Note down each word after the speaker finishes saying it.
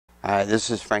Hi, this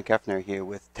is Frank Hoeffner here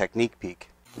with Technique Peek.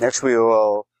 Next we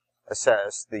will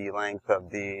assess the length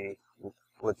of the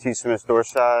Latissimus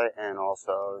Dorsi and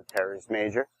also Teres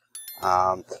Major.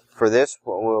 For this,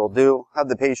 what we'll do, have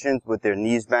the patient with their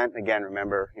knees bent. Again,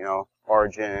 remember,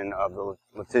 origin of the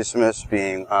latissimus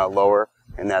being lower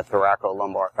in that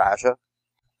thoracolumbar fascia.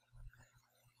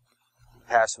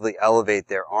 Passively elevate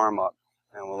their arm up,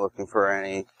 and we're looking for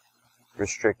any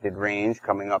restricted range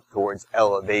coming up towards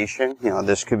elevation.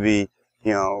 This could be,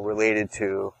 related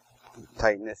to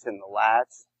tightness in the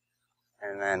lats,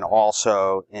 and then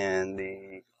also in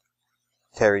the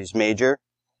Teres Major.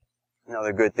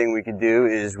 Another good thing we could do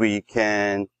is we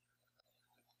can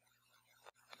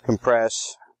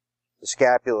compress the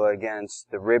scapula against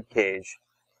the rib cage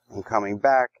and coming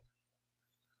back.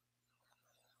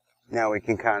 Now we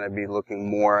can kind of be looking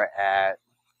more at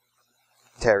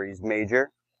Teres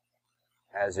Major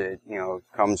as it,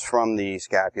 comes from the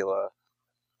scapula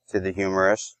to the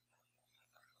humerus.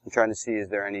 I'm trying to see, is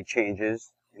there any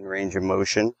changes in range of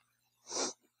motion?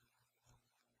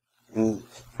 And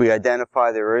if we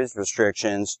identify there is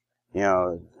restrictions,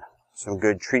 some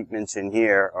good treatments in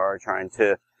here are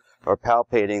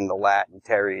palpating the lat and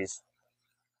teres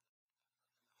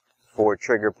for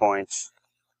trigger points,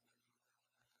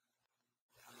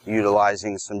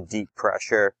 utilizing some deep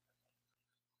pressure,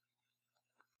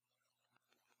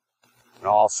 and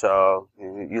also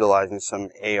utilizing some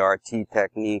ART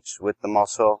techniques with the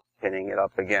muscle, hitting it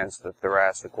up against the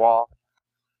thoracic wall.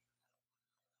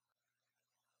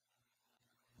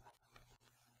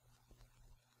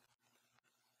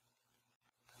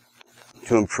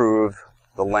 To improve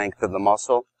the length of the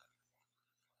muscle.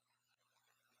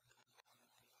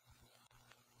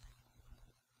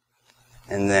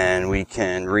 And then we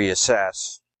can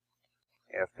reassess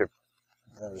after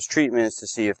those treatments to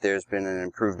see if there's been an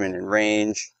improvement in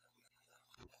range,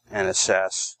 and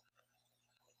assess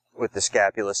with the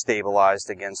scapula stabilized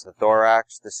against the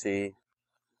thorax to see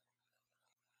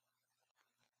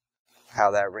how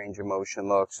that range of motion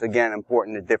looks. Again,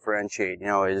 important to differentiate,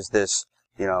 is this,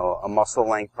 a muscle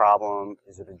length problem?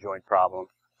 Is it a joint problem?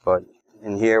 But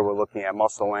in here, we're looking at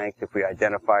muscle length. If we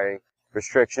identify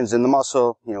restrictions in the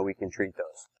muscle, we can treat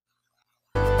those.